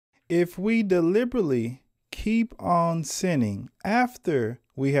If we deliberately keep on sinning after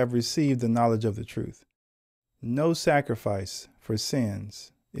we have received the knowledge of the truth, no sacrifice for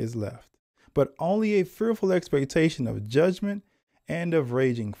sins is left, but only a fearful expectation of judgment and of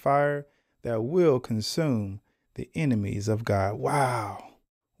raging fire that will consume the enemies of God. Wow.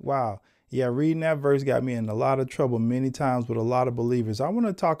 Wow. Yeah, reading that verse got me in a lot of trouble many times with a lot of believers. I want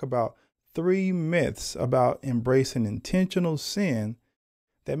to talk about 3 myths about embracing intentional sin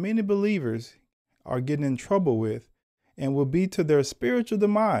that many believers are getting in trouble with and will be to their spiritual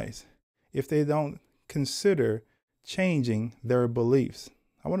demise if they don't consider changing their beliefs.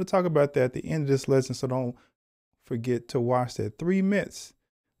 I want to talk about that at the end of this lesson, so don't forget to watch that. 3 myths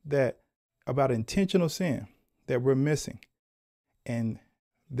that about intentional sin that we're missing. And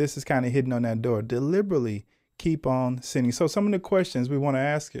this is kind of hitting on that door. Deliberately keep on sinning. So some of the questions we want to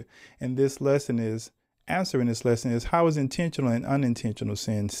ask you in this lesson is, how is intentional and unintentional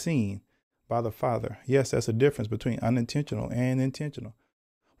sin seen by the Father? Yes, that's a difference between unintentional and intentional.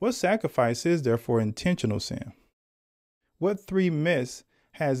 What sacrifice is there for intentional sin? What 3 myths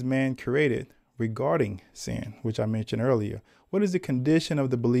has man created regarding sin, which I mentioned earlier? What is the condition of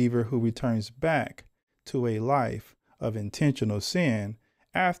the believer who returns back to a life of intentional sin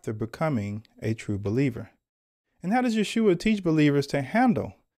after becoming a true believer? And how does Yeshua teach believers to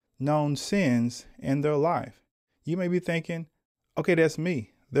handle known sins in their life? You may be thinking, okay, that's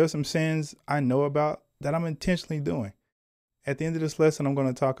me. There's some sins I know about that I'm intentionally doing. At the end of this lesson, I'm going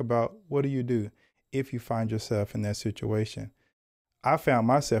to talk about what do you do if you find yourself in that situation. I found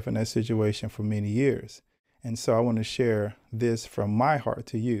myself in that situation for many years. And so I want to share this from my heart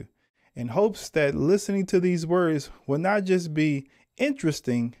to you in hopes that listening to these words will not just be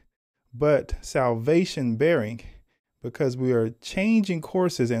interesting, but salvation bearing, because we are changing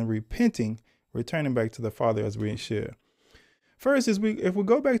courses and repenting, returning back to the Father as we should. First, if we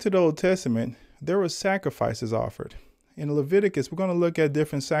go back to the Old Testament, there were sacrifices offered. In Leviticus, we're going to look at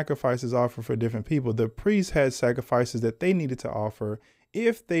different sacrifices offered for different people. The priests had sacrifices that they needed to offer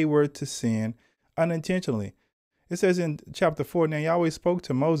if they were to sin unintentionally. It says in chapter 4, now Yahweh spoke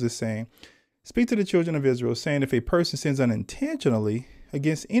to Moses saying, speak to the children of Israel, saying, if a person sins unintentionally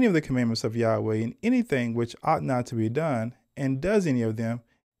against any of the commandments of Yahweh in anything which ought not to be done, and does any of them,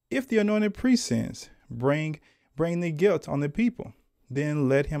 if the anointed priest sins, bring the guilt on the people. Then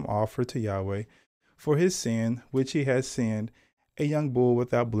let him offer to Yahweh for his sin, which he has sinned, a young bull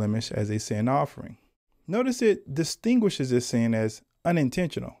without blemish as a sin offering. Notice it distinguishes this sin as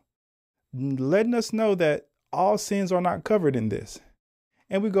unintentional, letting us know that all sins are not covered in this.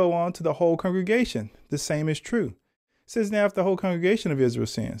 And we go on to the whole congregation. The same is true. It says, now if the whole congregation of Israel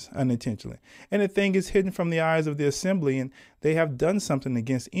sins unintentionally, and the thing is hidden from the eyes of the assembly, and they have done something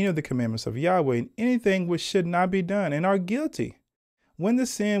against any of the commandments of Yahweh, and anything which should not be done, and are guilty. When the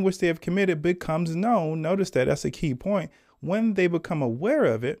sin which they have committed becomes known, notice that's a key point. When they become aware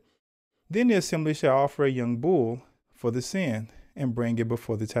of it, then the assembly shall offer a young bull for the sin and bring it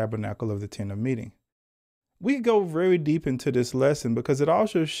before the tabernacle of the tent of meeting. We go very deep into this lesson because it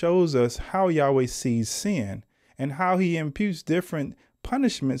also shows us how Yahweh sees sin and how he imputes different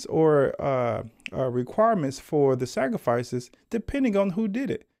punishments or requirements for the sacrifices depending on who did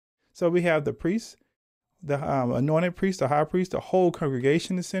it. So we have the priests, the anointed priest, the high priest, the whole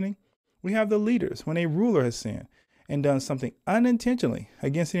congregation is sinning. We have the leaders when a ruler has sinned and done something unintentionally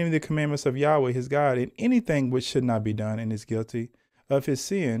against any of the commandments of Yahweh, his God, and anything which should not be done and is guilty of his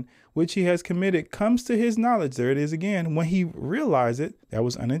sin, which he has committed, comes to his knowledge. There it is again. When he realizes it, that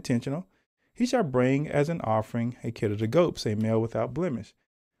was unintentional, he shall bring as an offering a kid of the goats, a male without blemish.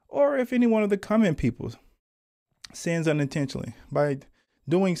 Or if any one of the common people sins unintentionally by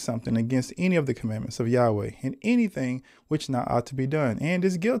doing something against any of the commandments of Yahweh and anything which not ought to be done and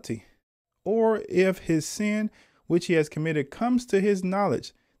is guilty. Or if his sin which he has committed comes to his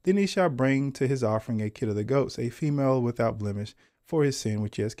knowledge, then he shall bring to his offering a kid of the goats, a female without blemish, for his sin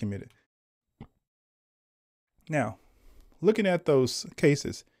which he has committed. Now, looking at those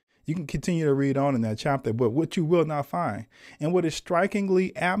cases, you can continue to read on in that chapter, but what you will not find, and what is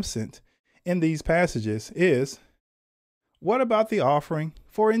strikingly absent in these passages is, what about the offering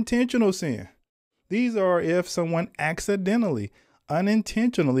for intentional sin? These are if someone accidentally,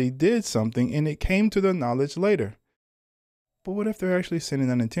 unintentionally did something and it came to their knowledge later. But what if they're actually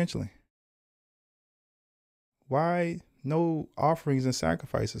sinning unintentionally? Why no offerings and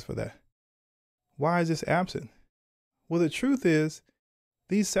sacrifices for that? Why is this absent? Well, the truth is,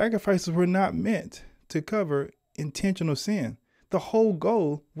 these sacrifices were not meant to cover intentional sin. The whole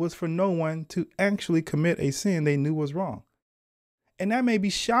goal was for no one to actually commit a sin they knew was wrong. And that may be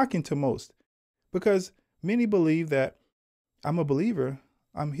shocking to most because many believe that I'm a believer.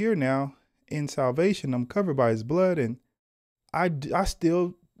 I'm here now in salvation. I'm covered by his blood, and I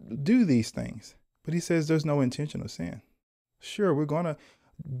still do these things. But he says there's no intentional sin. Sure, we're going to,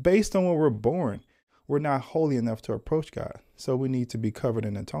 based on where we're born, we're not holy enough to approach God. So we need to be covered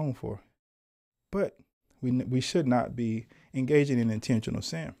and atoned for. But we should not be engaging in intentional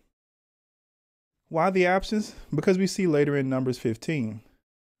sin. Why the absence? Because we see later in Numbers 15,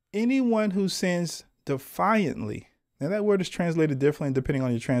 anyone who sins defiantly. Now that word is translated differently depending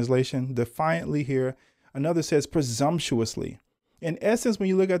on your translation. Defiantly here. Another says presumptuously. In essence, when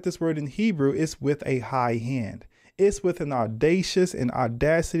you look at this word in Hebrew, it's with a high hand. It's with an audacious and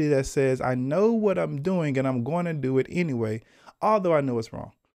audacity that says, I know what I'm doing and I'm going to do it anyway, although I know it's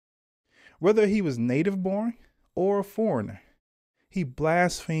wrong. Whether he was native born or a foreigner, he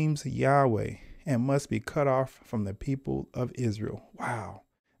blasphemes Yahweh and must be cut off from the people of Israel. Wow.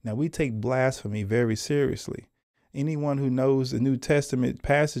 Now we take blasphemy very seriously. Anyone who knows the New Testament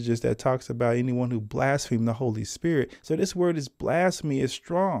passages that talks about anyone who blasphemes the Holy Spirit. So this word is blasphemy is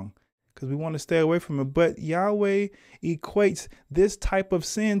strong because we want to stay away from it. But Yahweh equates this type of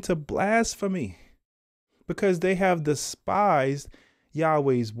sin to blasphemy because they have despised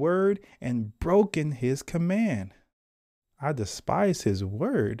Yahweh's word and broken his command. I despise his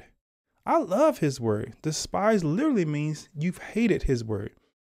word. I love his word. Despise literally means you've hated his word.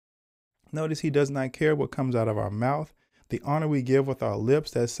 Notice he does not care what comes out of our mouth. The honor we give with our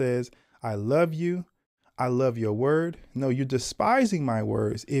lips that says, I love you. I love your word. No, you're despising my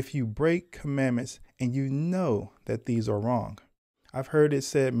words if you break commandments and you know that these are wrong. I've heard it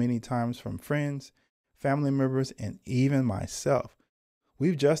said many times from friends, family members, and even myself.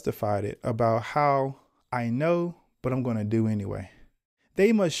 We've justified it about how I know, but I'm going to do anyway.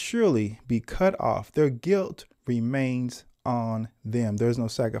 They must surely be cut off. Their guilt remains on them. There's no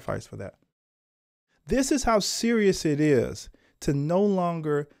sacrifice for that. This is how serious it is to no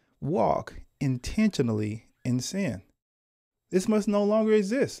longer walk intentionally in sin. This must no longer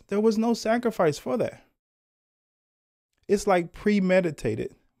exist. There was no sacrifice for that. It's like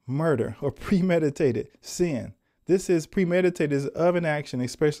premeditated murder or premeditated sin. This is premeditated is of an action,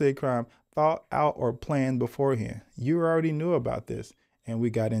 especially a crime, thought out or planned beforehand. You already knew about this and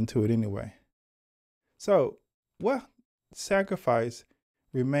we got into it anyway. So what sacrifice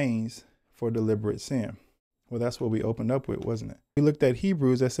remains for deliberate sin? Well, that's what we opened up with, wasn't it? We looked at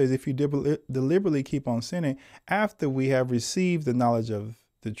Hebrews that says if you deliberately keep on sinning after we have received the knowledge of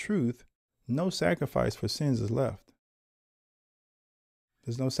the truth, no sacrifice for sins is left.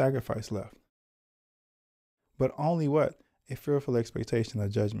 There's no sacrifice left. But only what? A fearful expectation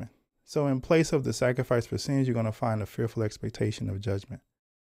of judgment. So in place of the sacrifice for sins, you're going to find a fearful expectation of judgment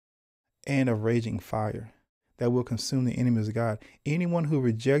and of raging fire that will consume the enemies of God. Anyone who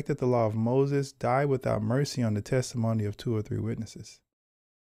rejected the law of Moses died without mercy on the testimony of 2 or 3 witnesses.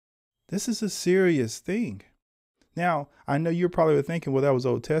 This is a serious thing. Now, I know you're probably thinking, well, that was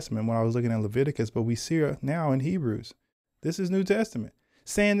Old Testament when I was looking at Leviticus, but we see it now in Hebrews. This is New Testament.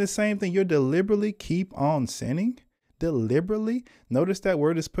 Saying the same thing. You deliberately keep on sinning. Deliberately. Notice that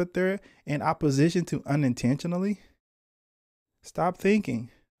word is put there in opposition to unintentionally. Stop thinking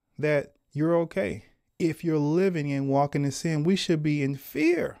that you're okay. If you're living and walking in sin, we should be in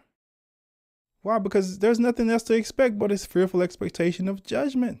fear. Why? Because there's nothing else to expect but it's fearful expectation of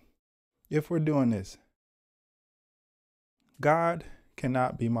judgment if we're doing this. God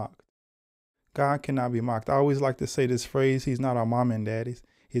cannot be mocked. God cannot be mocked. I always like to say this phrase, he's not our mom and daddies.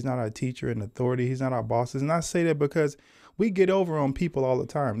 He's not our teacher and authority. He's not our bosses. And I say that because we get over on people all the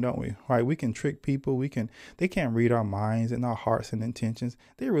time, don't we? Right? We can trick people. They can't read our minds and our hearts and intentions.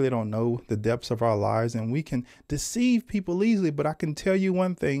 They really don't know the depths of our lives, and we can deceive people easily. But I can tell you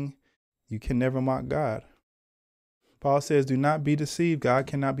one thing, you can never mock God. Paul says, do not be deceived. God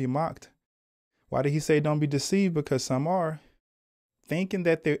cannot be mocked. Why did he say don't be deceived? Because some are. Thinking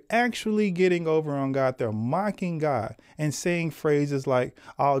that they're actually getting over on God. They're mocking God and saying phrases like,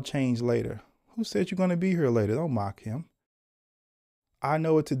 I'll change later. Who said you're going to be here later? Don't mock him. I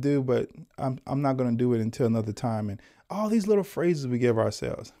know what to do, but I'm not going to do it until another time. And all these little phrases we give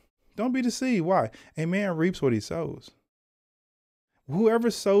ourselves. Don't be deceived. Why? A man reaps what he sows.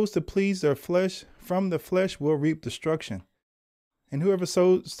 Whoever sows to please their flesh from the flesh will reap destruction. And whoever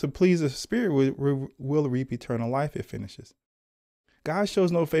sows to please the spirit will reap eternal life, it finishes. God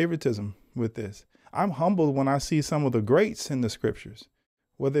shows no favoritism with this. I'm humbled when I see some of the greats in the scriptures,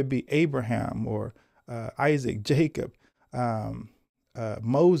 whether it be Abraham or Isaac, Jacob,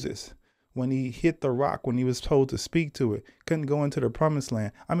 Moses, when he hit the rock, when he was told to speak to it, couldn't go into the promised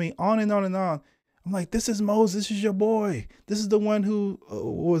land. I mean, on and on and on. I'm like, this is Moses. This is your boy. This is the one who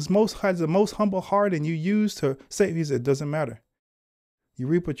has the most humble heart and you used to save. He said, it doesn't matter. You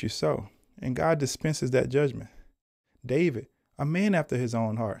reap what you sow, and God dispenses that judgment. David, a man after his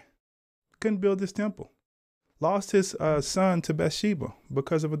own heart, couldn't build this temple. Lost his son to Bathsheba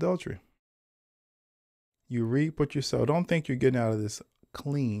because of adultery. You reap what you sow. Don't think you're getting out of this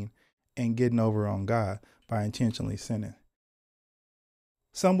clean and getting over on God by intentionally sinning.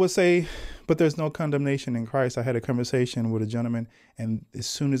 Some would say, but there's no condemnation in Christ. I had a conversation with a gentleman, and as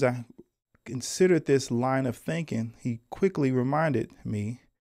soon as I considered this line of thinking, he quickly reminded me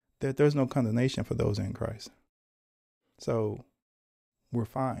that there's no condemnation for those in Christ. So we're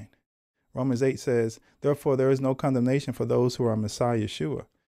fine. Romans 8 says, therefore, there is no condemnation for those who are Messiah Yeshua.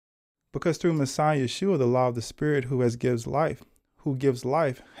 Because through Messiah Yeshua, the law of the Spirit who gives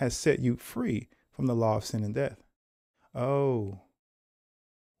life, has set you free from the law of sin and death. Oh,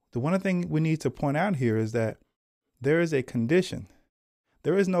 the one thing we need to point out here is that there is a condition.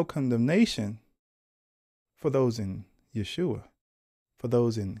 There is no condemnation for those in Yeshua, for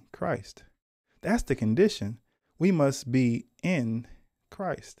those in Christ. That's the condition. We must be in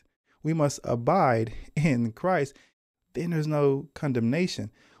Christ. We must abide in Christ. Then there's no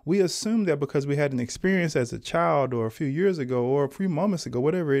condemnation. We assume that because we had an experience as a child or a few years ago or a few moments ago,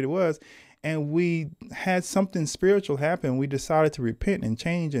 whatever it was, and we had something spiritual happen, we decided to repent and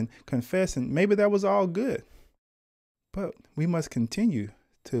change and confess, and maybe that was all good. But we must continue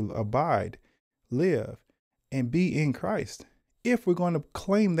to abide, live, and be in Christ if we're going to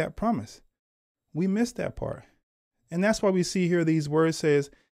claim that promise. We missed that part. And that's why we see here these words says,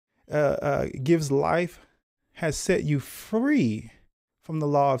 gives life, has set you free from the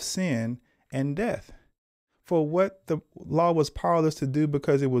law of sin and death. For what the law was powerless to do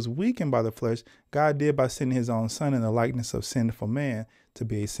because it was weakened by the flesh, God did by sending his own son in the likeness of sinful man to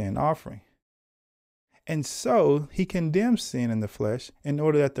be a sin offering. And so he condemns sin in the flesh in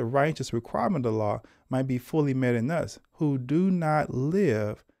order that the righteous requirement of the law might be fully met in us, who do not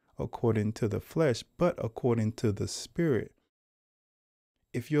live according to the flesh, but according to the Spirit.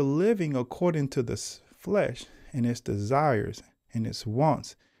 If you're living according to the flesh and its desires and its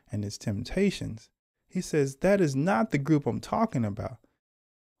wants and its temptations, he says that is not the group I'm talking about.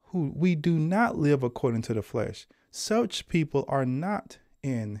 Who we do not live according to the flesh. Such people are not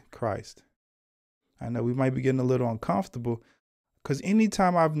in Christ. I know we might be getting a little uncomfortable because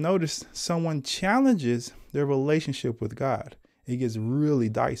anytime I've noticed someone challenges their relationship with God, it gets really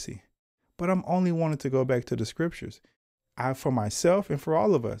dicey. But I'm only wanting to go back to the scriptures. For myself and for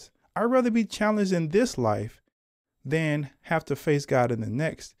all of us, I'd rather be challenged in this life than have to face God in the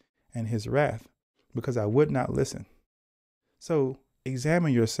next and his wrath, because I would not listen. So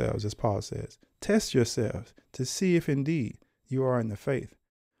examine yourselves, as Paul says. Test yourselves to see if indeed you are in the faith.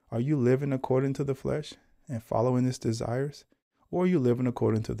 Are you living according to the flesh and following its desires, or are you living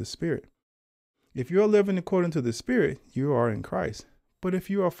according to the Spirit? If you're living according to the Spirit, you are in Christ. But if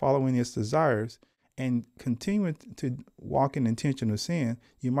you are following its desires and continuing to walk in intentional sin,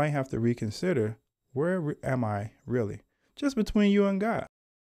 you might have to reconsider, where am I really? Just between you and God.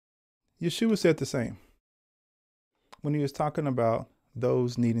 Yeshua said the same when he was talking about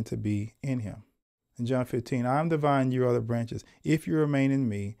those needing to be in him. In John 15, I am the vine, you are the branches. If you remain in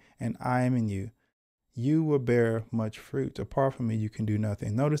me and I am in you, you will bear much fruit. Apart from me, you can do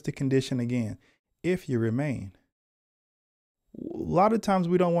nothing. Notice the condition again. If you remain. A lot of times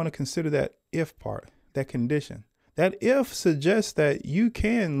we don't want to consider that if part, that condition. That if suggests that you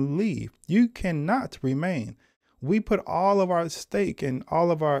can leave. You cannot remain. We put all of our stake and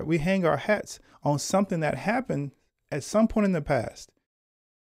we hang our hats on something that happened at some point in the past.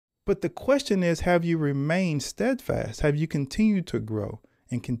 But the question is, have you remained steadfast? Have you continued to grow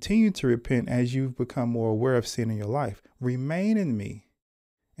and continue to repent as you've become more aware of sin in your life? Remain in me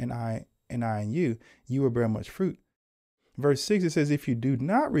and I in you, you will bear much fruit. Verse 6, it says, if you do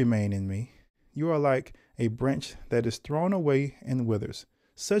not remain in me, you are like a branch that is thrown away and withers.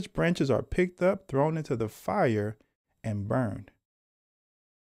 Such branches are picked up, thrown into the fire, and burned.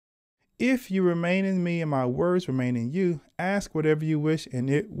 If you remain in me and my words remain in you, ask whatever you wish and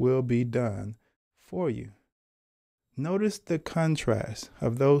it will be done for you. Notice the contrast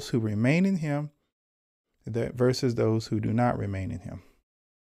of those who remain in him versus those who do not remain in him.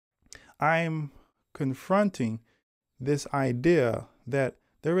 I'm confronting this idea that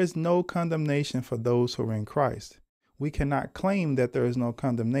there is no condemnation for those who are in Christ. We cannot claim that there is no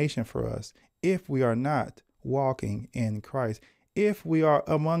condemnation for us if we are not walking in Christ, if we are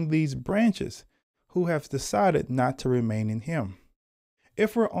among these branches who have decided not to remain in him.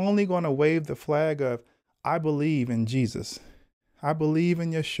 If we're only going to wave the flag of, I believe in Jesus, I believe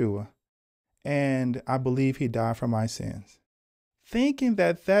in Yeshua, and I believe he died for my sins, thinking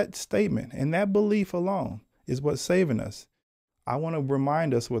that that statement and that belief alone is what's saving us, I want to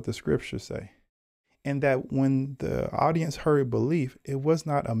remind us what the scriptures say. And that when the audience heard belief, it was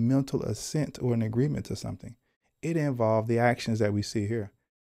not a mental assent or an agreement to something. It involved the actions that we see here.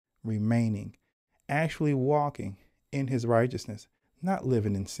 Remaining, actually walking in his righteousness, not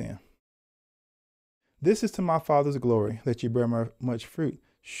living in sin. This is to my Father's glory, that you bear much fruit,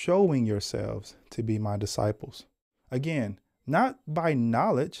 showing yourselves to be my disciples. Again, not by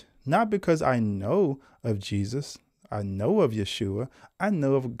knowledge, not because I know of Jesus, I know of Yeshua, I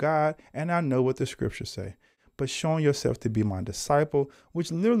know of God, and I know what the scriptures say, but showing yourself to be my disciple,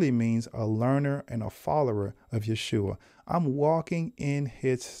 which literally means a learner and a follower of Yeshua. I'm walking in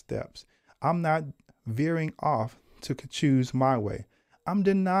his steps. I'm not veering off to choose my way. I'm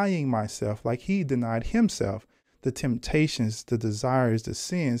denying myself like he denied himself, the temptations, the desires, the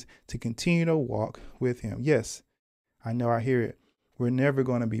sins, to continue to walk with him. Yes, I know I hear it. We're never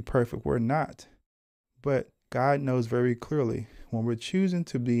going to be perfect. We're not. But God knows very clearly when we're choosing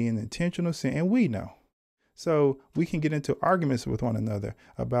to be in intentional sin, and we know. So we can get into arguments with one another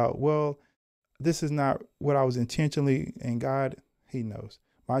about, well, this is not what I was intentionally, and God, he knows.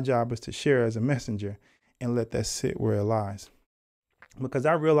 My job is to share as a messenger and let that sit where it lies. Because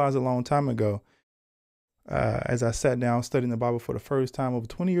I realized a long time ago, as I sat down studying the Bible for the first time over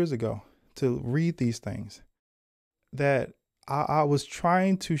 20 years ago to read these things, that I was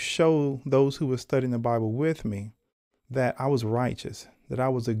trying to show those who were studying the Bible with me that I was righteous, that I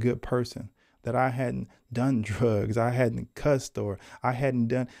was a good person, that I hadn't done drugs, I hadn't cussed, or I hadn't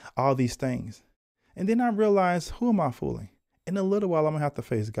done all these things. And then I realized, who am I fooling? In a little while, I'm going to have to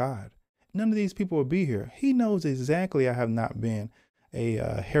face God. None of these people will be here. He knows exactly I have not been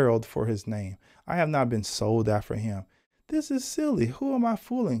a herald for his name. I have not been sold after him. This is silly. Who am I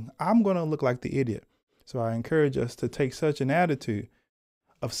fooling? I'm going to look like the idiot. So I encourage us to take such an attitude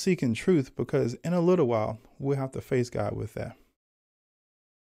of seeking truth, because in a little while, we'll have to face God with that.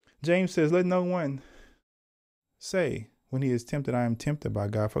 James says, let no one say when he is tempted, I am tempted by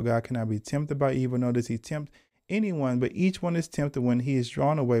God, for God cannot be tempted by evil, nor does he tempt anyone, but each one is tempted when he is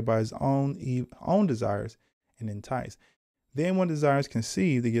drawn away by his own desires and enticed. Then when desire is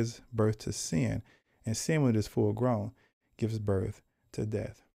conceived, it gives birth to sin, and sin, when it is full grown, gives birth to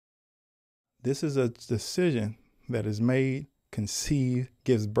death. This is a decision that is made, conceived,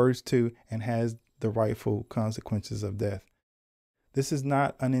 gives birth to, and has the rightful consequences of death. This is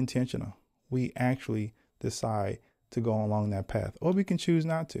not unintentional. We actually decide to go along that path, or we can choose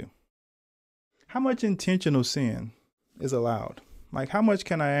not to. How much intentional sin is allowed? Like, how much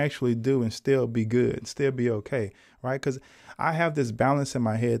can I actually do and still be good, still be okay, right? Because I have this balance in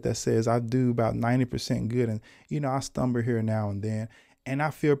my head that says I do about 90% good, and, I stumble here now and then, and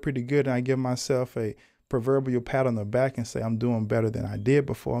I feel pretty good, and I give myself a proverbial pat on the back and say, I'm doing better than I did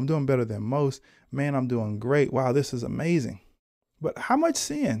before. I'm doing better than most. Man, I'm doing great. Wow, this is amazing. But how much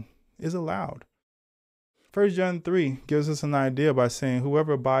sin is allowed? 1 John 3 gives us an idea by saying,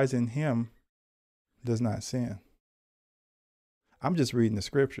 whoever abides in him does not sin. I'm just reading the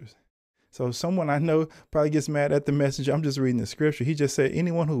scriptures. So someone I know probably gets mad at the message. I'm just reading the scripture. He just said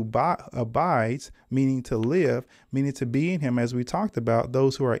anyone who abides, meaning to live, meaning to be in him, as we talked about,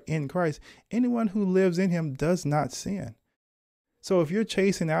 those who are in Christ, anyone who lives in him does not sin. So if you're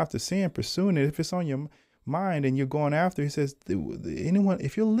chasing after sin, pursuing it, if it's on your mind and you're going after, he says,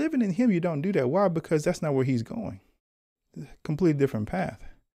 if you're living in him, you don't do that. Why? Because that's not where he's going. Completely different path.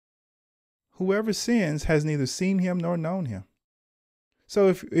 Whoever sins has neither seen him nor known him. So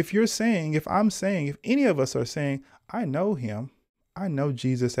if any of us are saying, I know him, I know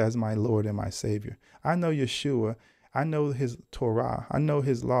Jesus as my Lord and my Savior, I know Yeshua, I know his Torah, I know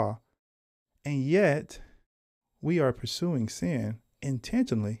his law, and yet we are pursuing sin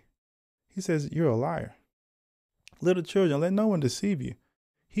intentionally, he says, you're a liar. Little children, let no one deceive you.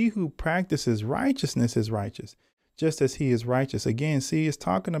 He who practices righteousness is righteous, just as he is righteous. Again, see, it's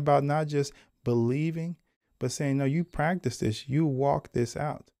talking about not just believing, but saying, no, you practice this, you walk this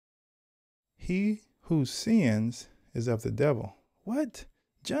out. He who sins is of the devil. What?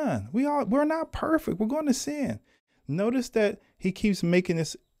 John, we're not perfect. We're going to sin. Notice that he keeps making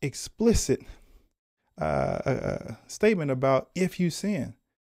this explicit statement about if you sin.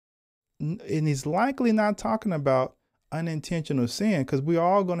 And he's likely not talking about unintentional sin, because we're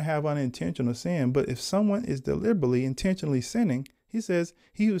all going to have unintentional sin. But if someone is deliberately, intentionally sinning, he says,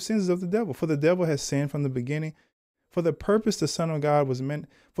 he who sins is of the devil, for the devil has sinned from the beginning. For this purpose, the Son of God was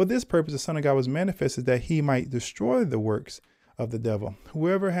manifested, that he might destroy the works of the devil.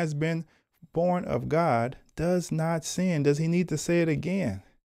 Whoever has been born of God does not sin. Does he need to say it again?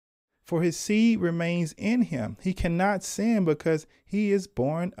 For his seed remains in him. He cannot sin because he is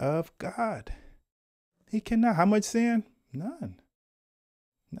born of God. He cannot. How much sin? None.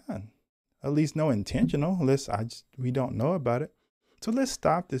 None. At least no intentional, unless we don't know about it. So let's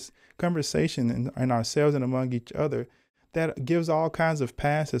stop this conversation in ourselves and among each other that gives all kinds of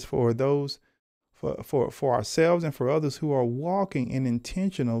passes for those, for ourselves and for others who are walking in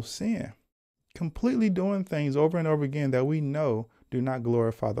intentional sin, completely doing things over and over again that we know do not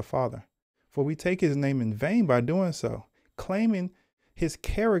glorify the Father. For we take his name in vain by doing so, claiming his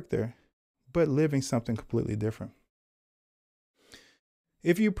character, but living something completely different.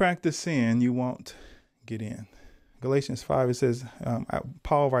 If you practice sin, you won't get in. Galatians 5, it says,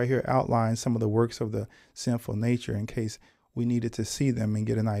 Paul right here outlines some of the works of the sinful nature in case we needed to see them and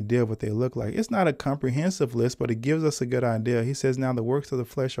get an idea of what they look like. It's not a comprehensive list, but it gives us a good idea. He says, now the works of the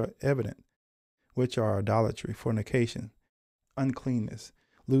flesh are evident, which are idolatry, fornication, uncleanness,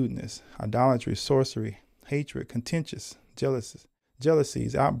 lewdness, idolatry, sorcery, hatred, contentious,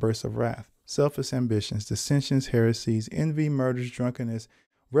 jealousies, outbursts of wrath, selfish ambitions, dissensions, heresies, envy, murders, drunkenness,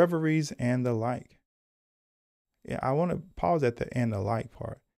 revelries, and the like. Yeah, I want to pause at the "and the like"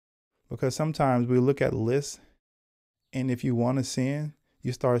 part, because sometimes we look at lists, and if you want to sin,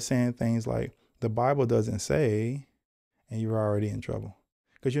 you start saying things like, the Bible doesn't say, and you're already in trouble.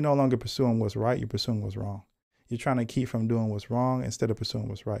 Because you're no longer pursuing what's right, you're pursuing what's wrong. You're trying to keep from doing what's wrong instead of pursuing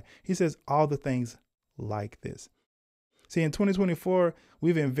what's right. He says all the things like this. See, in 2024,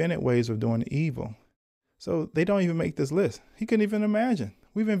 we've invented ways of doing evil. So they don't even make this list. He couldn't even imagine.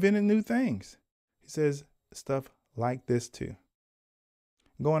 We've invented new things. He says stuff like this too.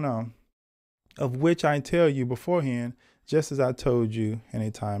 Going on, of which I tell you beforehand, just as I told you in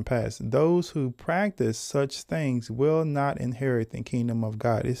a time past, those who practice such things will not inherit the kingdom of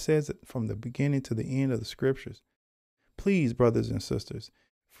God. It says it from the beginning to the end of the scriptures. Please, brothers and sisters,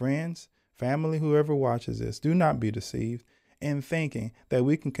 friends, family, whoever watches this, do not be deceived in thinking that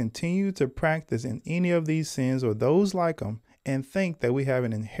we can continue to practice in any of these sins or those like them and think that we have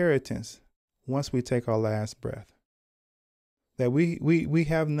an inheritance once we take our last breath. That we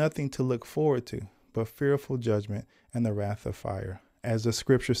have nothing to look forward to but fearful judgment and the wrath of fire. As the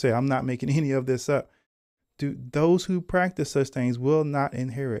scripture said, I'm not making any of this up. Those who practice such things will not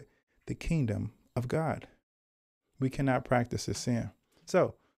inherit the kingdom of God. We cannot practice this sin.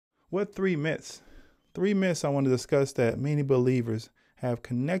 So, what 3 myths? 3 myths I want to discuss that many believers have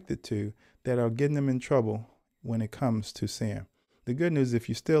connected to that are getting them in trouble when it comes to sin. The good news, if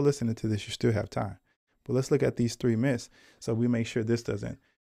you're still listening to this, you still have time. But let's look at these 3 myths so we make sure this doesn't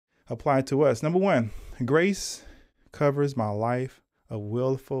apply to us. Number 1, grace covers my life of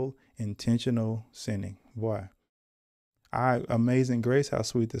willful, intentional sinning. Boy, amazing grace, how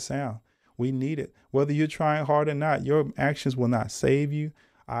sweet this sound. We need it. Whether you're trying hard or not, your actions will not save you.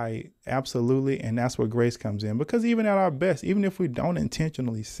 Absolutely. And that's where grace comes in, because even at our best, even if we don't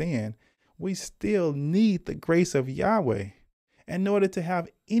intentionally sin, we still need the grace of Yahweh in order to have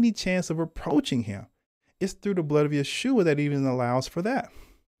any chance of approaching him. It's through the blood of Yeshua that even allows for that.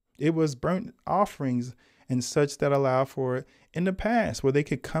 It was burnt offerings and such that allow for it in the past, where they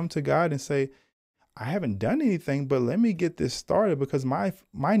could come to God and say, I haven't done anything, but let me get this started, because my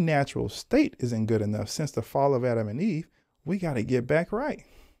natural state isn't good enough. Since the fall of Adam and Eve, we got to get back right.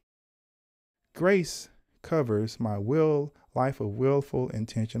 Grace covers my life of willful,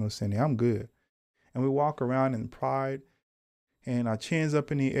 intentional sinning. I'm good. And we walk around in pride and our chins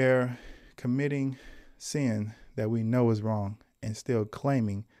up in the air, committing sin that we know is wrong and still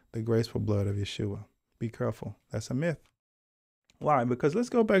claiming the graceful blood of Yeshua. Be careful. That's a myth. Why? Because let's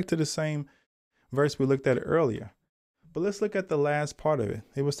go back to the same verse we looked at earlier. But let's look at the last part of it.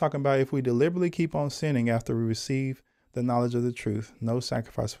 It was talking about if we deliberately keep on sinning after we receive the knowledge of the truth, no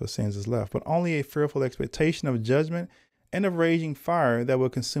sacrifice for sins is left, but only a fearful expectation of judgment and of raging fire that will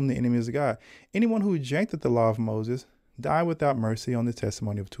consume the enemies of God. Anyone who rejected the law of Moses died without mercy on the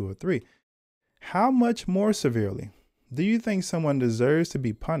testimony of 2 or 3. How much more severely do you think someone deserves to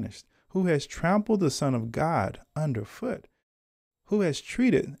be punished who has trampled the Son of God underfoot, who has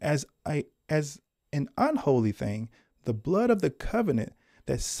treated as an unholy thing the blood of the covenant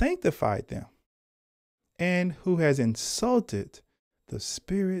that sanctified them, and who has insulted the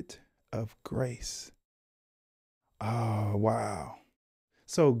Spirit of grace? Oh, wow.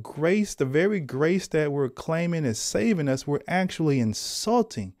 So grace, the very grace that we're claiming is saving us, we're actually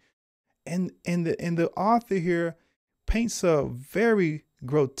insulting. And the author here paints a very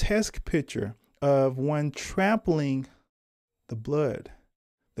grotesque picture of one trampling the blood,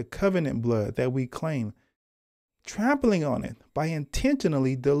 the covenant blood that we claim, trampling on it by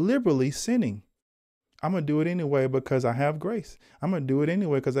intentionally, deliberately sinning. I'm going to do it anyway because I have grace. I'm going to do it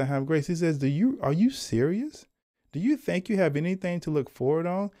anyway because I have grace. He says, are you serious? Do you think you have anything to look forward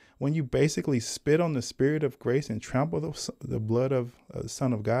on when you basically spit on the spirit of grace and trample the blood of the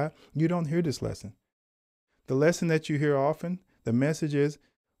Son of God? You don't hear this lesson. The lesson that you hear often, the message is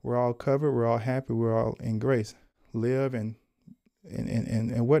we're all covered, we're all happy, we're all in grace, live and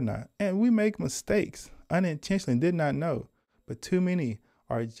whatnot. And we make mistakes unintentionally, did not know. But too many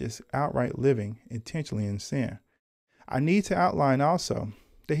are just outright living intentionally in sin. I need to outline also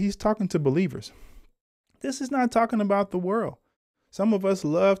that he's talking to believers. This is not talking about the world. Some of us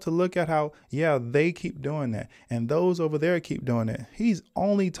love to look at how, yeah, they keep doing that and those over there keep doing that. He's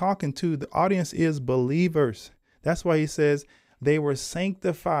only talking to the audience is believers. That's why he says they were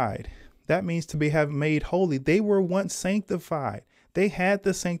sanctified. That means to have made holy. They were once sanctified. They had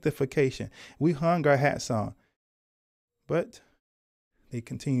the sanctification. We hung our hats on, but they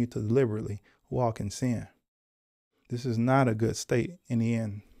continue to deliberately walk in sin. This is not a good state in the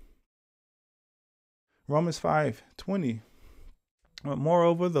end. Romans 5:20. But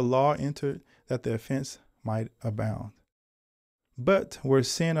moreover, the law entered that the offense might abound. But where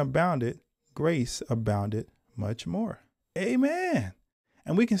sin abounded, grace abounded much more. Amen.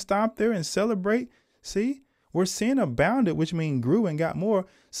 And we can stop there and celebrate. See, where sin abounded, which means grew and got more,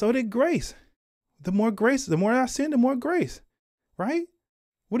 so did grace. The more grace, the more I sin, the more grace. Right?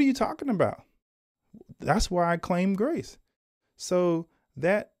 What are you talking about? That's why I claim grace. So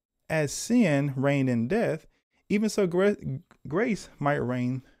that as sin reigned in death, even so grace might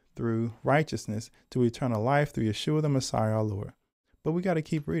reign through righteousness to eternal life through Yeshua the Messiah, our Lord. But we got to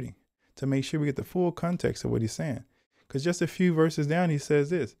keep reading to make sure we get the full context of what he's saying. Because just a few verses down, he says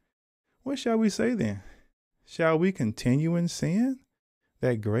this. What shall we say then? Shall we continue in sin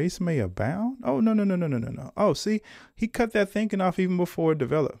that grace may abound? Oh, no. Oh, see, he cut that thinking off even before it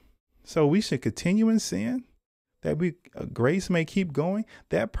developed. So we should continue in sin that grace may keep going.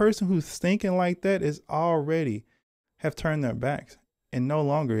 That person who's thinking like that is already have turned their backs and no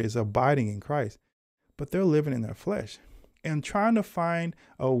longer is abiding in Christ, but they're living in their flesh and trying to find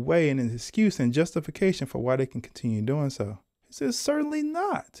a way and an excuse and justification for why they can continue doing so. He says, certainly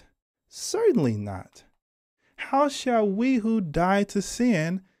not. Certainly not. How shall we who died to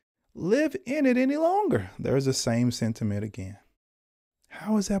sin live in it any longer? There's the same sentiment again.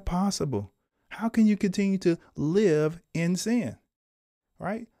 How is that possible? How can you continue to live in sin?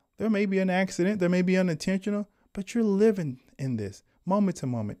 Right? There may be an accident, there may be unintentional, but you're living in this moment to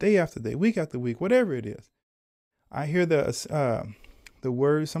moment, day after day, week after week, whatever it is. I hear the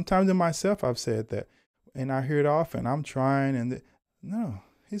words, sometimes in myself I've said that, and I hear it often. I'm trying, no,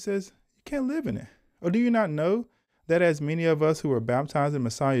 he says, you can't live in it. Or do you not know that as many of us who were baptized in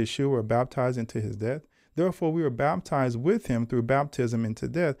Messiah Yeshua were baptized into his death? Therefore, we were baptized with him through baptism into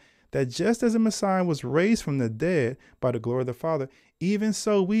death, that just as the Messiah was raised from the dead by the glory of the Father, even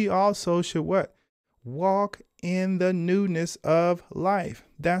so we also should what? Walk in the newness of life.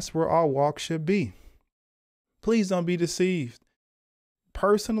 That's where our walk should be. Please don't be deceived.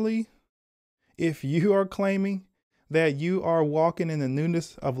 Personally, if you are claiming that you are walking in the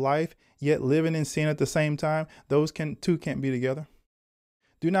newness of life, yet living in sin at the same time, those two can't be together.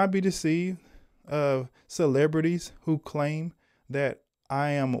 Do not be deceived of celebrities who claim that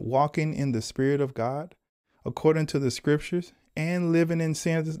I am walking in the Spirit of God according to the scriptures and living in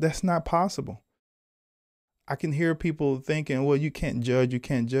sin. That's not possible. I can hear people thinking, well, you can't judge. You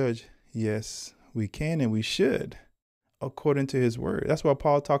can't judge. Yes, we can and we should according to his word. That's why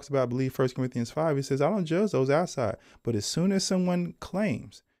Paul talks about, I believe, 1 Corinthians 5. He says, I don't judge those outside. But as soon as someone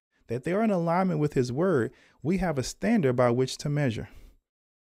claims that they are in alignment with his word, we have a standard by which to measure.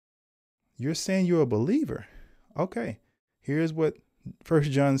 You're saying you're a believer. Okay, here's what 1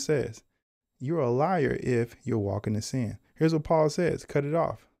 John says. You're a liar if you're walking in sin. Here's what Paul says. Cut it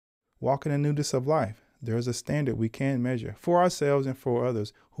off. Walk in the newness of life. There's a standard we can measure for ourselves and for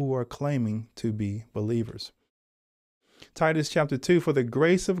others who are claiming to be believers. Titus chapter 2, for the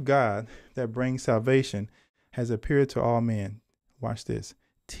grace of God that brings salvation has appeared to all men. Watch this.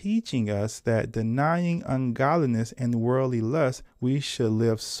 Teaching us that denying ungodliness and worldly lust, we should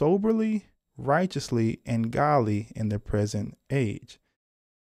live soberly, righteously, and godly in the present age.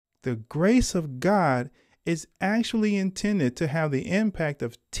 The grace of God is actually intended to have the impact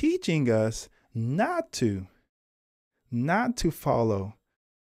of teaching us not to follow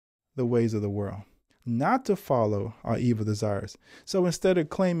the ways of the world, not to follow our evil desires. So instead of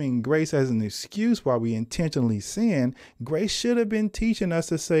claiming grace as an excuse why we intentionally sin, grace should have been teaching us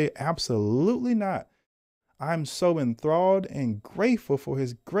to say, absolutely not. I'm so enthralled and grateful for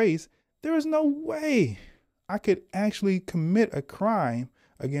his grace. There is no way I could actually commit a crime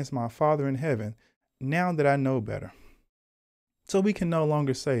against my Father in heaven now that I know better. So we can no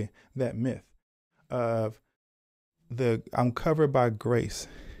longer say that myth of I'm covered by grace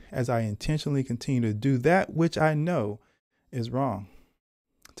as I intentionally continue to do that which I know is wrong.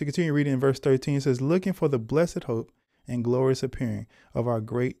 To continue reading in verse 13, it says, looking for the blessed hope and glorious appearing of our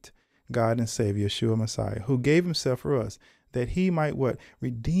great God and Savior, Yeshua Messiah, who gave himself for us, that he might what?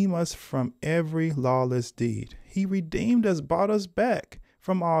 Redeem us from every lawless deed. He redeemed us, bought us back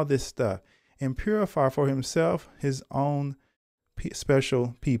from all this stuff, and purify for himself his own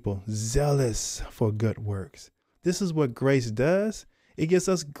special people, zealous for good works. This is what grace does. It gets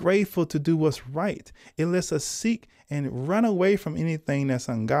us grateful to do what's right. It lets us seek and run away from anything that's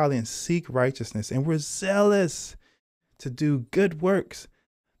ungodly and seek righteousness. And we're zealous to do good works.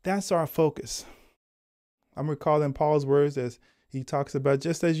 That's our focus. I'm recalling Paul's words as he talks about,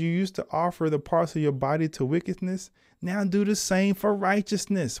 just as you used to offer the parts of your body to wickedness, now do the same for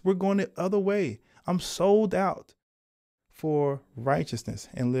righteousness. We're going the other way. I'm sold out for righteousness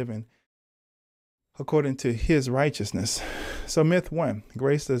and living according to his righteousness. So myth 1,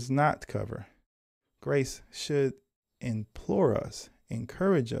 grace does not cover. Grace should implore us,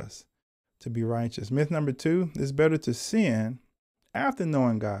 encourage us to be righteous. Myth number 2, it's better to sin after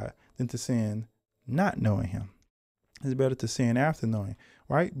knowing God than to sin not knowing him. It's better to sin after knowing,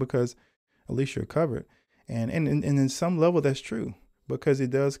 right? Because at least you're covered. And in some level, that's true, because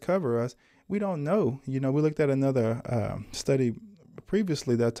it does cover us. We don't know. We looked at another study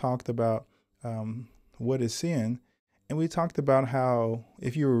previously that talked about what is sin. And we talked about how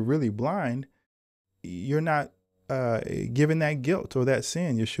if you were really blind, you're not given that guilt or that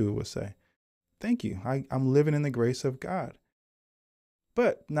sin, Yeshua would say. Thank you. I'm living in the grace of God,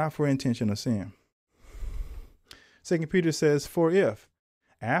 but not for intentional sin. 2 Peter says, for if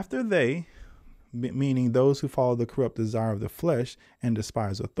after they, meaning those who follow the corrupt desire of the flesh and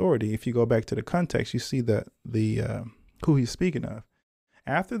despise authority, if you go back to the context, you see that who he's speaking of.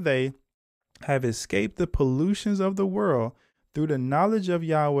 After they have escaped the pollutions of the world through the knowledge of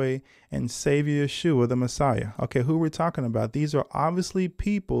Yahweh and Savior Yeshua, the Messiah. Okay, who we're talking about? These are obviously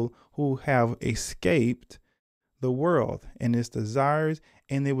people who have escaped the world and its desires,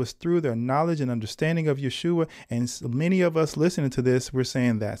 and it was through their knowledge and understanding of Yeshua. And so many of us listening to this, we're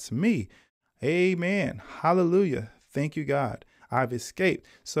saying, that's me. Amen. Hallelujah. Thank you, God. I've escaped.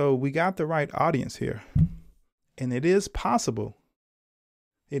 So we got the right audience here. And it is possible.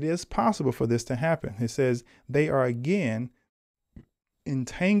 It is possible for this to happen. It says they are again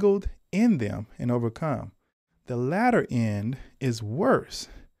entangled in them and overcome. The latter end is worse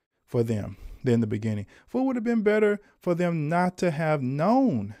for them than the beginning. For it would have been better for them not to have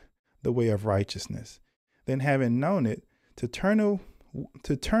known the way of righteousness than having known it to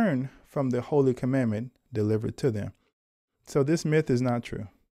turn from the holy commandment delivered to them. So this myth is not true.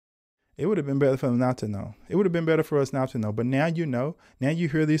 It would have been better for them not to know. It would have been better for us not to know. But now you know. Now you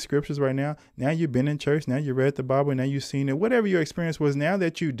hear these scriptures right now. Now you've been in church. Now you read the Bible. Now you've seen it. Whatever your experience was, now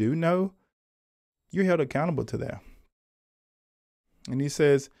that you do know, you're held accountable to that. And he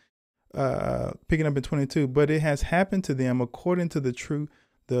says, picking up in 22, but it has happened to them according to the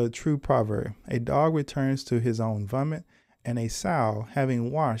true proverb. A dog returns to his own vomit, and a sow, having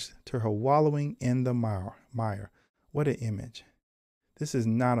washed, to her wallowing in the mire. What an image. This is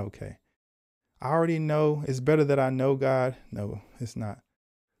not okay. I already know it's better that I know God. No, it's not.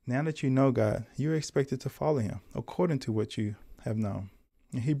 Now that you know God, you're expected to follow him according to what you have known.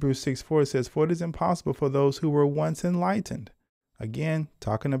 In Hebrews 6:4, it says, for it is impossible for those who were once enlightened. Again,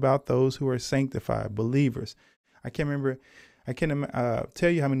 talking about those who are sanctified, believers. I can't tell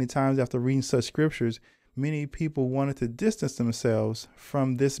you how many times after reading such scriptures, many people wanted to distance themselves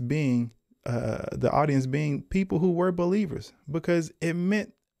from this being, the audience being people who were believers, because it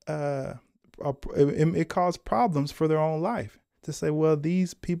meant it caused problems for their own life. To say, well,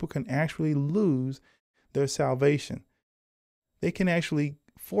 these people can actually lose their salvation. They can actually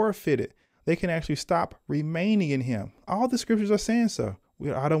forfeit it. They can actually stop remaining in him. All the scriptures are saying so.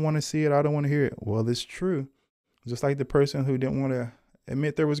 I don't want to see it. I don't want to hear it. Well, it's true. Just like the person who didn't want to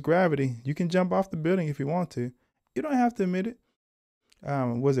admit there was gravity. You can jump off the building if you want to. You don't have to admit it.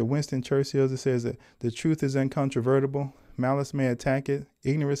 Was it Winston Churchill that says that the truth is incontrovertible? Malice may attack it.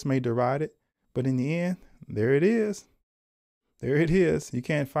 Ignorance may deride it. But in the end, there it is. There it is. You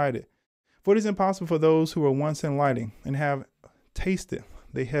can't fight it. For it is impossible for those who were once enlightened and have tasted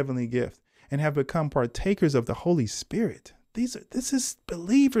the heavenly gift and have become partakers of the Holy Spirit. This is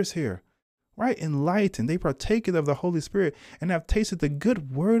believers here, right? Enlightened. They partakers of the Holy Spirit and have tasted the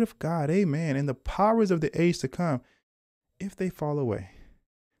good word of God. Amen. And the powers of the age to come, if they fall away,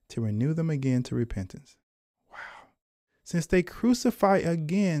 to renew them again to repentance. Wow. Since they crucify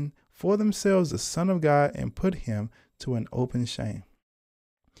again for themselves the Son of God and put him to an open shame.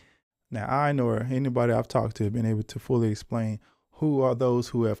 Now, I nor anybody I've talked to have been able to fully explain who are those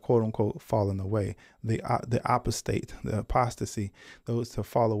who have quote unquote fallen away, the apostate, the apostasy, those to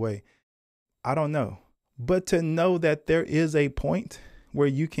fall away. I don't know. But to know that there is a point where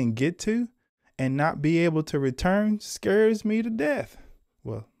you can get to and not be able to return scares me to death.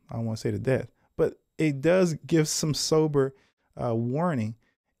 Well, I don't want to say to death, but it does give some sober warning.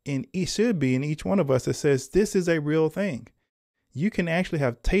 And it should be in each one of us that says this is a real thing. You can actually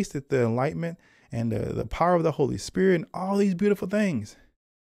have tasted the enlightenment and the power of the Holy Spirit and all these beautiful things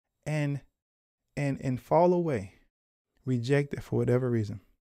and fall away, reject it for whatever reason.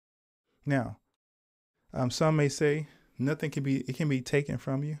 Now, some may say it can be taken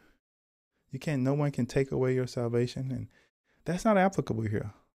from you. No one can take away your salvation. And that's not applicable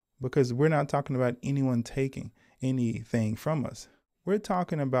here, because we're not talking about anyone taking anything from us. We're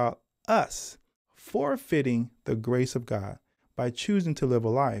talking about us forfeiting the grace of God by choosing to live a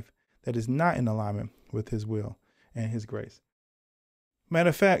life that is not in alignment with his will and his grace. Matter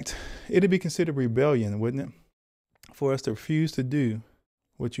of fact, it'd be considered rebellion, wouldn't it? For us to refuse to do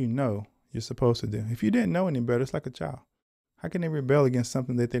what you know you're supposed to do. If you didn't know any better, it's like a child. How can they rebel against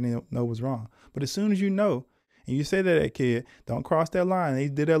something that they didn't know was wrong? But as soon as you know, and you say to that kid, don't cross that line, they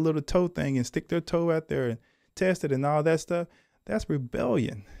did that little toe thing and stick their toe out there and test it and all that stuff, that's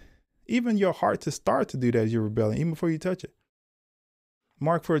rebellion. Even your heart to start to do that is your rebellion, even before you touch it.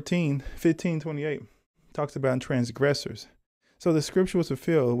 Mark 15:28 talks about transgressors. So the scripture was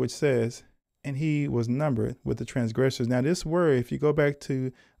fulfilled, which says, and he was numbered with the transgressors. Now this word, if you go back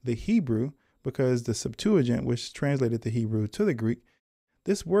to the Hebrew, because the Septuagint, which translated the Hebrew to the Greek,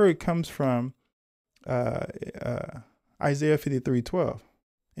 this word comes from Isaiah 53:12.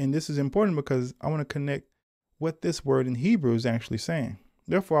 And this is important because I want to connect what this word in Hebrew is actually saying.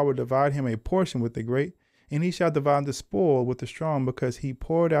 Therefore, I will divide him a portion with the great, and he shall divide the spoil with the strong, because he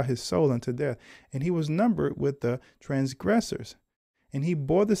poured out his soul unto death. And he was numbered with the transgressors. And he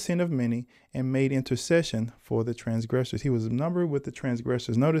bore the sin of many and made intercession for the transgressors. He was numbered with the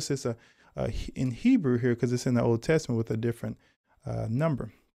transgressors. Notice it's in Hebrew here, because it's in the Old Testament with a different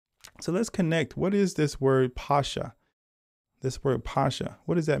number. So let's connect. What is this word pasha? This word pasha,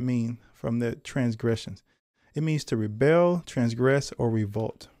 what does that mean from the transgressions? It means to rebel, transgress, or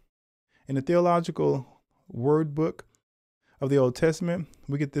revolt. In the theological word book of the Old Testament,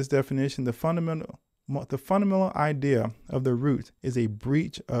 we get this definition. The fundamental idea of the root is a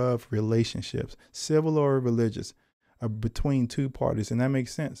breach of relationships, civil or religious, between two parties. And that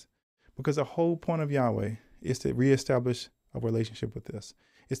makes sense, because the whole point of Yahweh is to reestablish a relationship with us.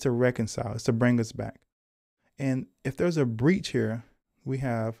 It's to reconcile. It's to bring us back. And if there's a breach here, we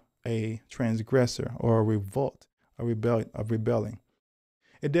have a transgressor or a revolt, a rebelling.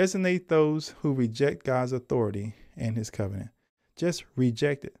 It designates those who reject God's authority and his covenant. Just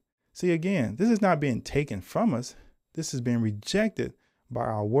reject it. See, again, this is not being taken from us. This is being rejected by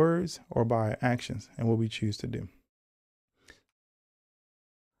our words or by our actions and what we choose to do.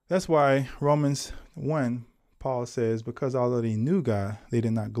 That's why Romans 1, Paul says, because although they knew God, they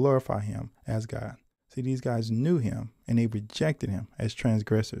did not glorify him as God. See, these guys knew him and they rejected him as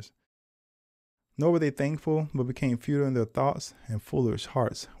transgressors. Nor were they thankful, but became futile in their thoughts, and foolish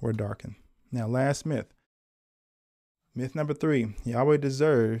hearts were darkened. Now, last myth. Myth number 3, Yahweh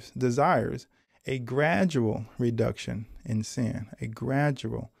desires a gradual reduction in sin, a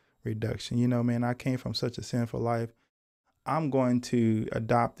gradual reduction. You know, man, I came from such a sinful life. I'm going to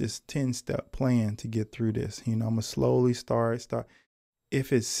adopt this 10-step plan to get through this. You know, I'm going to slowly start.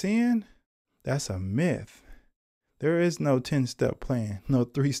 If it's sin, that's a myth. There is no 10-step plan, no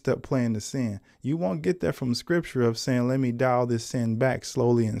 3-step plan to sin. You won't get that from scripture of saying, let me dial this sin back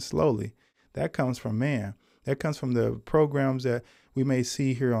slowly and slowly. That comes from man. That comes from the programs that we may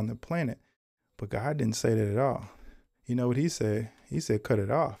see here on the planet. But God didn't say that at all. You know what he said? He said, cut it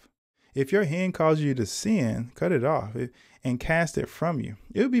off. If your hand causes you to sin, cut it off and cast it from you.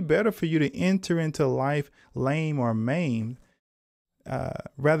 It would be better for you to enter into life lame or maimed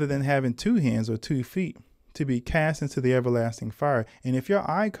rather than having 2 hands or 2 feet, to be cast into the everlasting fire. And if your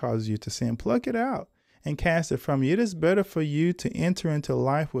eye causes you to sin, pluck it out and cast it from you. It is better for you to enter into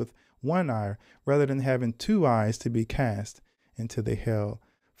life with 1 eye rather than having 2 eyes to be cast into the hell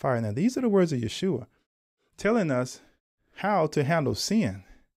fire. Now, these are the words of Yeshua telling us how to handle sin.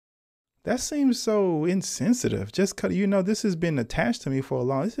 That seems so insensitive. Just cut, this has been attached to me for a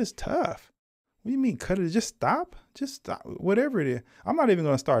long, this is tough. What do you mean cut it? Just stop? Just stop. Whatever it is. I'm not even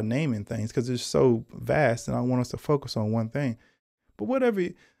going to start naming things because it's so vast and I want us to focus on one thing. But whatever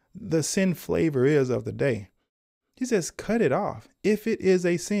the sin flavor is of the day, he says, cut it off. If it is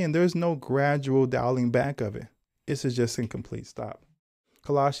a sin, there's no gradual dialing back of it. It's just a complete stop.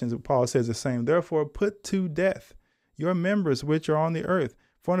 Colossians, Paul says the same. Therefore, put to death your members which are on the earth: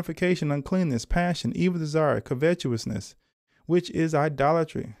 fornication, uncleanness, passion, evil desire, covetousness, which is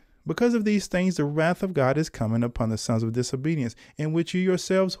idolatry. Because of these things, the wrath of God is coming upon the sons of disobedience, in which you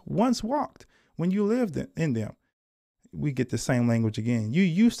yourselves once walked when you lived in them. We get the same language again. You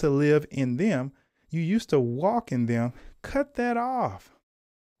used to live in them. You used to walk in them. Cut that off.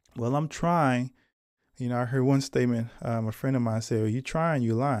 Well, I'm trying. I heard one statement, a friend of mine said, well, you trying,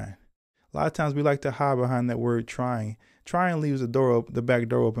 you lying. A lot of times we like to hide behind that word trying. Trying leaves the back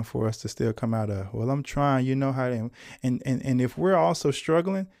door open for us to still come out of. Well, I'm trying, you know how to, and if we're also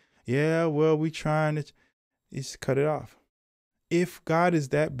struggling, yeah, well, we trying to, just cut it off. If God is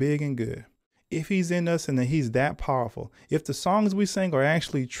that big and good, if he's in us and that he's that powerful, if the songs we sing are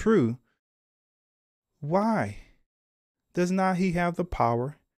actually true, why does not he have the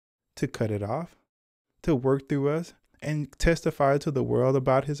power to cut it off, to work through us and testify to the world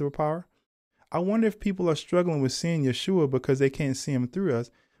about his power? I wonder if people are struggling with seeing Yeshua because they can't see him through us,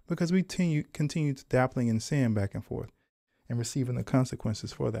 because we continue to dabbling in sin back and forth and receiving the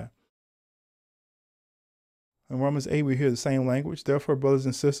consequences for that. In Romans 8, we hear the same language. Therefore, brothers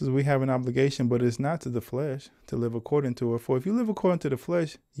and sisters, we have an obligation, but it's not to the flesh, to live according to it. For if you live according to the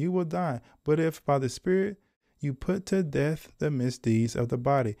flesh, you will die. But if by the Spirit you put to death the misdeeds of the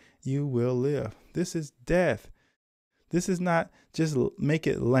body, you will live. This is death. This is not just make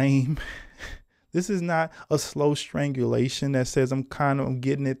it lame. This is not a slow strangulation that says I'm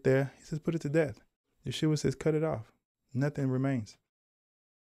getting it there. He says put it to death. Yeshua says cut it off. Nothing remains.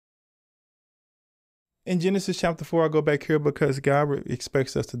 In Genesis chapter 4, I'll go back here because God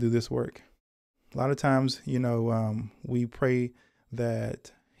expects us to do this work. A lot of times, we pray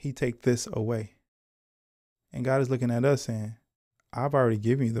that he take this away. And God is looking at us saying, I've already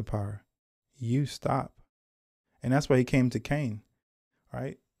given you the power. You stop. And that's why he came to Cain,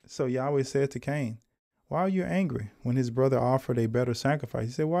 right? So Yahweh said to Cain, why are you angry when his brother offered a better sacrifice?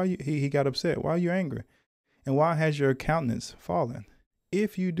 He said, he got upset. Why are you angry? And why has your countenance fallen?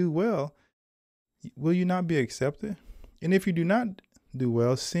 If you do well, will you not be accepted? And if you do not do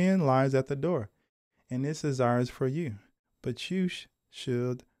well, sin lies at the door, and its desires for you. But you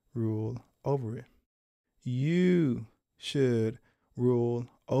should rule over it. You should rule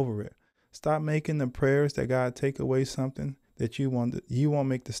over it. Stop making the prayers that God take away something that you won't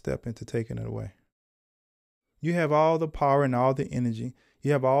make the step into taking it away. You have all the power and all the energy.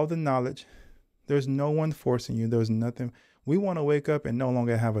 You have all the knowledge. There's no one forcing you. There's nothing. We want to wake up and no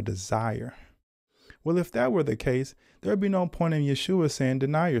longer have a desire. Well, if that were the case, there would be no point in Yeshua saying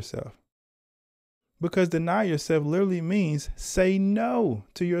deny yourself. Because deny yourself literally means say no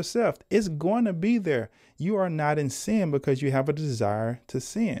to yourself. It's going to be there. You are not in sin because you have a desire to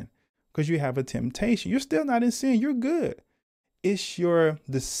sin, because you have a temptation. You're still not in sin. You're good. It's your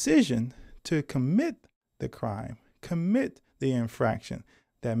decision to commit the crime, commit the infraction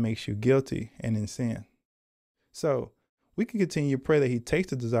that makes you guilty and in sin. So we can continue to pray that he takes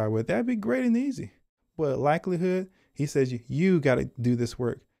the desire away. That'd be great and easy. But likelihood, he says, you got to do this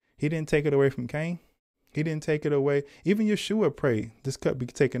work. He didn't take it away from Cain. He didn't take it away. Even Yeshua prayed, this cup be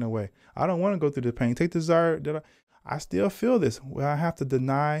taken away. I don't want to go through the pain. Take the desire that I still feel this. Well, I have to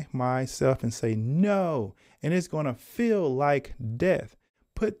deny myself and say no. And it's going to feel like death.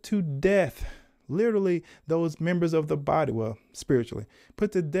 Put to death, literally, those members of the body. Well, spiritually,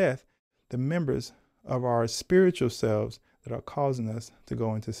 put to death the members of our spiritual selves that are causing us to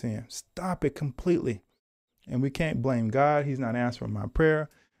go into sin. Stop it completely. And we can't blame God. He's not answering my prayer.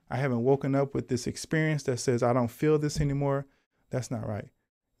 I haven't woken up with this experience that says I don't feel this anymore. That's not right.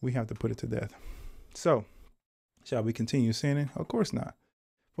 We have to put it to death. So, shall we continue sinning? Of course not.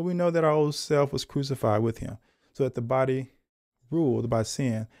 For we know that our old self was crucified with him, so that the body ruled by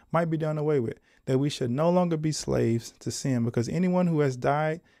sin might be done away with, that we should no longer be slaves to sin, because anyone who has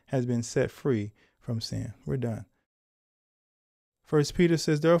died has been set free from sin. We're done. First Peter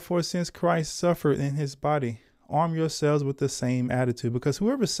says, therefore, since Christ suffered in his body, arm yourselves with the same attitude, because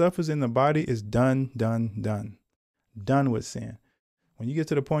whoever suffers in the body is done with sin. When you get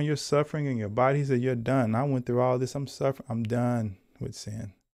to the point you're suffering in your body, he said, you're done. I went through all this. I'm suffering. I'm done with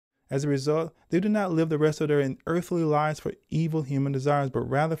sin. As a result, they do not live the rest of their earthly lives for evil human desires, but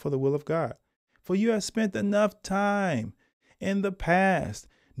rather for the will of God. For you have spent enough time in the past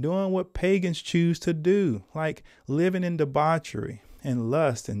doing what pagans choose to do, like living in debauchery and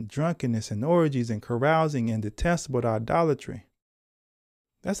lust and drunkenness and orgies and carousing and detestable idolatry.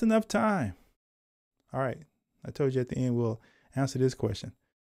 That's enough time. All right. I told you at the end we'll answer this question.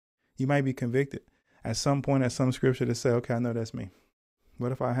 You might be convicted at some point at some scripture to say, okay, I know that's me.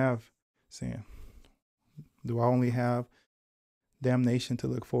 What if I have sin? Do I only have damnation to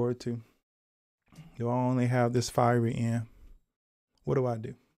look forward to. Do I only have this fiery end? What do I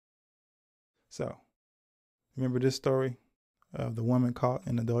do? So, remember this story of the woman caught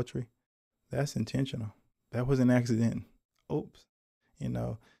in adultery? That's intentional. That was an accident. Oops.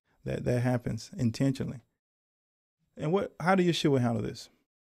 That happens intentionally. And how do Yeshua handle this?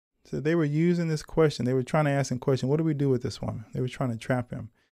 So they were using this question. They were trying to ask him a question. What do we do with this woman? They were trying to trap him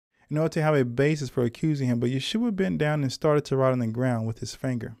in order to have a basis for accusing him. But Yeshua bent down and started to write on the ground with his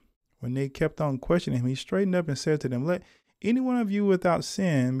finger. When they kept on questioning him, he straightened up and said to them, "Let any one of you without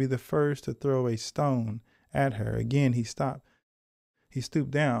sin be the first to throw a stone at her." Again, he stopped. He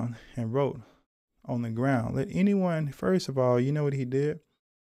stooped down and wrote on the ground. Let anyone, first of all, you know what he did?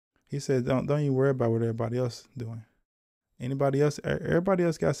 He said, don't you worry about what everybody else is doing. Everybody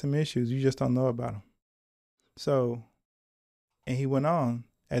else got some issues. You just don't know about them. So, and he went on.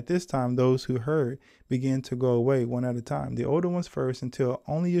 At this time, those who heard began to go away one at a time, the older ones first, until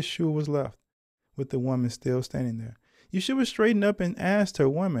only Yeshua was left, with the woman still standing there. Yeshua straightened up and asked her,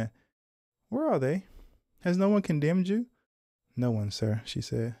 "Woman, where are they? Has no one condemned you?" "No one, sir," she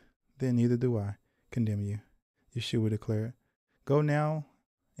said. "Then neither do I condemn you," Yeshua declared. "Go now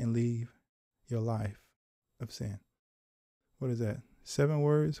and leave your life of sin." What is that? 7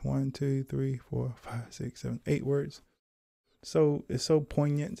 words? 1, 2, 3, 4, 5, 6, 7, 8 words. So it's so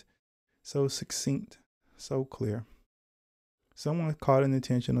poignant, so succinct, so clear. Someone caught in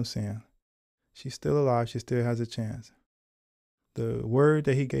intentional sin. She's still alive. She still has a chance. The word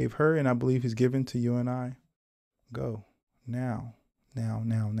that he gave her, and I believe he's given to you and I, go now,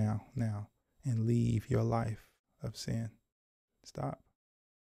 and leave your life of sin. Stop.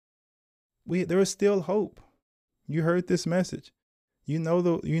 There is still hope. You heard this message. You know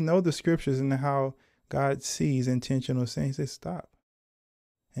the scriptures and how God sees intentional sin. He says, stop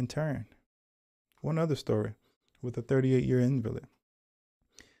and turn. One other story with a 38-year invalid.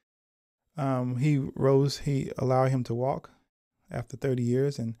 He allowed him to walk after 30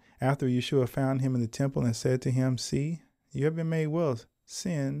 years. And after Yeshua found him in the temple and said to him, "See, you have been made well.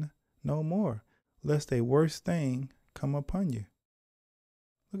 Sin no more, lest a worse thing come upon you."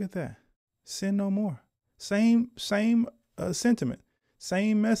 Look at that. Sin no more. Same sentiment,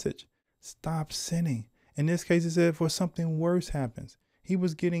 same message. Stop sinning. In this case, it said for something worse happens.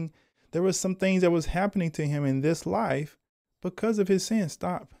 There was some things that was happening to him in this life because of his sin.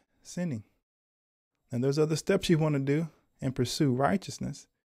 Stop sinning. And there's other steps you want to do and pursue righteousness.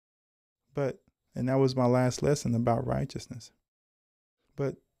 And that was my last lesson about righteousness.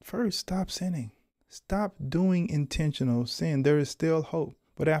 But first, stop sinning. Stop doing intentional sin. There is still hope.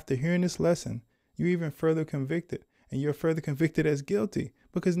 But after hearing this lesson, you're even further convicted, and you're further convicted as guilty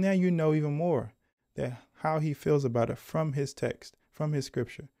because now you know even more that how he feels about it from his text, from his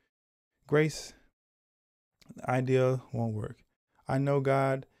scripture. Grace, the idea won't work. I know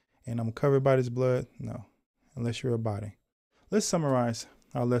God and I'm covered by his blood. No, unless you're a body. Let's summarize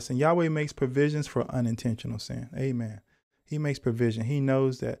our lesson. Yahweh makes provisions for unintentional sin. Amen. He makes provision. He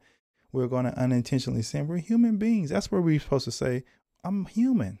knows that we're going to unintentionally sin. We're human beings. That's where we're supposed to say, I'm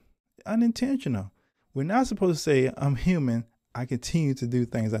human. Unintentional. We're not supposed to say, I'm human. I continue to do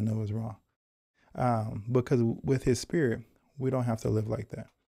things I know is wrong. Because with his spirit, we don't have to live like that.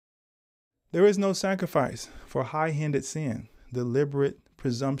 There is no sacrifice for high-handed sin, deliberate,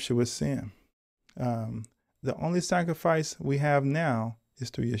 presumptuous sin. The only sacrifice we have now is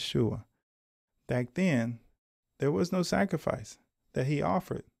through Yeshua. Back then, there was no sacrifice that he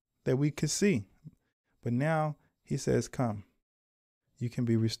offered that we could see. But now he says, come, you can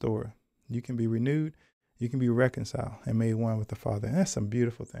be restored. You can be renewed. You can be reconciled and made one with the Father. And that's a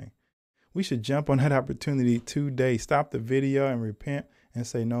beautiful thing. We should jump on that opportunity today. Stop the video and repent and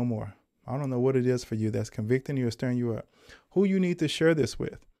say no more. I don't know what it is for you that's convicting you or stirring you up. Who you need to share this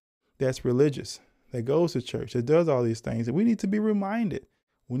with that's religious, that goes to church, that does all these things. And we need to be reminded.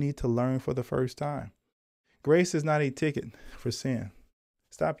 We need to learn for the first time. Grace is not a ticket for sin.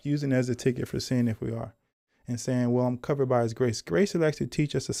 Stop using it as a ticket for sin if we are. And saying, well, I'm covered by his grace. Grace will actually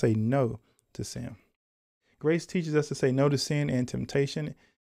teach us to say no to sin. Grace teaches us to say no to sin and temptation.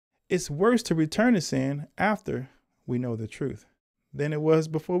 It's worse to return to sin after we know the truth than it was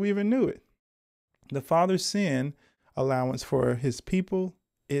before we even knew it. The Father's sin allowance for his people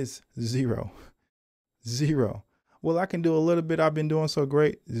is 0. 0. Well, I can do a little bit. I've been doing so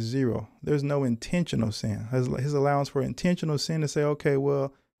great. 0. There's no intentional sin. His allowance for intentional sin to say, okay,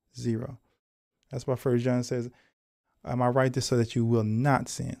 well, 0. That's why 1 John says, I write this so that you will not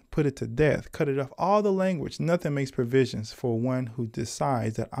sin. Put it to death. Cut it off. All the language. Nothing makes provisions for one who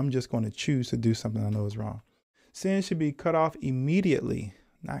decides that I'm just going to choose to do something I know is wrong. Sin should be cut off immediately,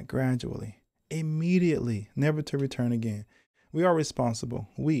 not gradually. Immediately, never to return again. We are responsible.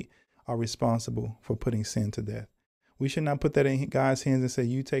 We are responsible for putting sin to death. We should not put that in God's hands and say,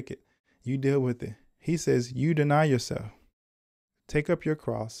 you take it, you deal with it. He says, you deny yourself, take up your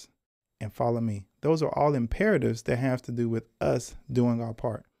cross and follow me. Those are all imperatives that have to do with us doing our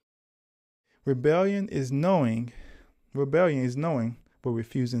part. Rebellion is knowing but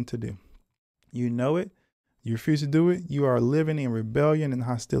refusing to do. You know it, you refuse to do it, you are living in rebellion and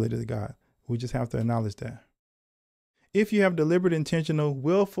hostility to God. We just have to acknowledge that. If you have deliberate, intentional,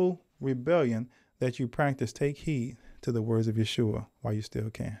 willful rebellion that you practice, take heed to the words of Yeshua while you still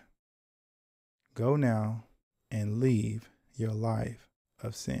can. Go now and leave your life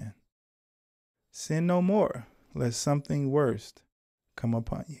of sin. Sin no more, lest something worse come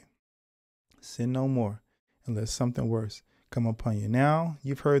upon you. Sin no more, unless something worse come upon you. Now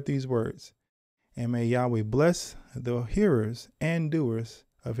you've heard these words, and may Yahweh bless the hearers and doers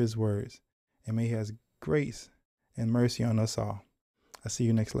of his words, and may he have grace and mercy on us all. I'll see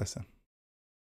you next lesson.